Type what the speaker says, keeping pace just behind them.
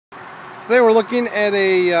Today we're looking at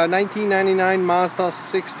a 1999 Mazda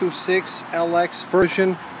 626 LX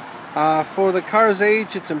version. For the car's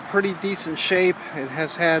age, it's in pretty decent shape. It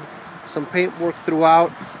has had some paint work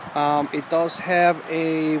throughout. It does have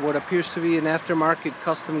a what appears to be an aftermarket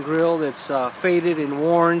custom grille that's faded and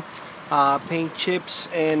worn. Paint chips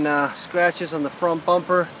and scratches on the front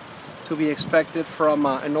bumper to be expected from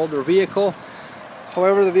an older vehicle.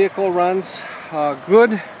 However, the vehicle runs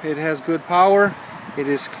good. It has good power. It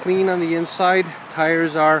is clean on the inside.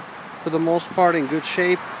 Tires are, for the most part, in good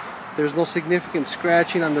shape. There's no significant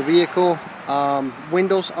scratching on the vehicle.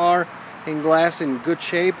 Windows are and glass in good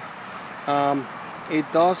shape. It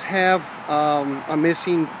does have a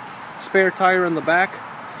missing spare tire in the back,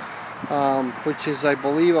 which is, I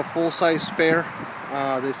believe, a full-size spare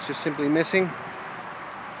that's just simply missing.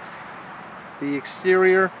 The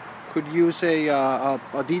exterior could use a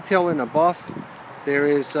detail and a buff. There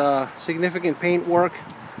is significant paint work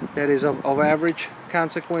that is of average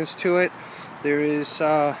consequence to it. There is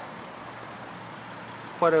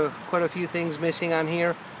quite a few things missing on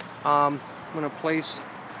here. I'm going to place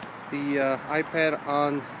the iPad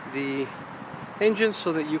on the engine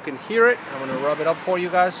so that you can hear it. I'm going to rub it up for you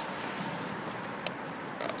guys.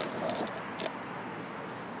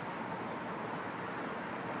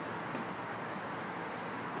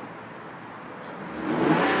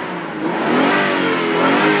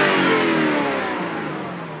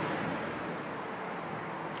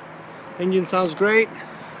 Engine sounds great.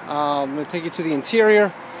 I'm going to take you to the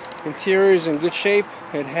interior. Interior is in good shape.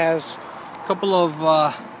 It has a couple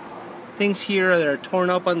of things here that are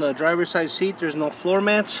torn up on the driver's side seat. There's no floor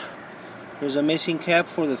mats. There's a missing cap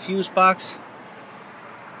for the fuse box.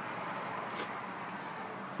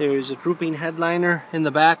 There is a drooping headliner in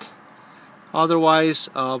the back.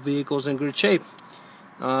 Otherwise, vehicle's in good shape.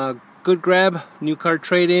 Good grab, new car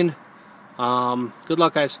trade-in. Good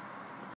luck, guys.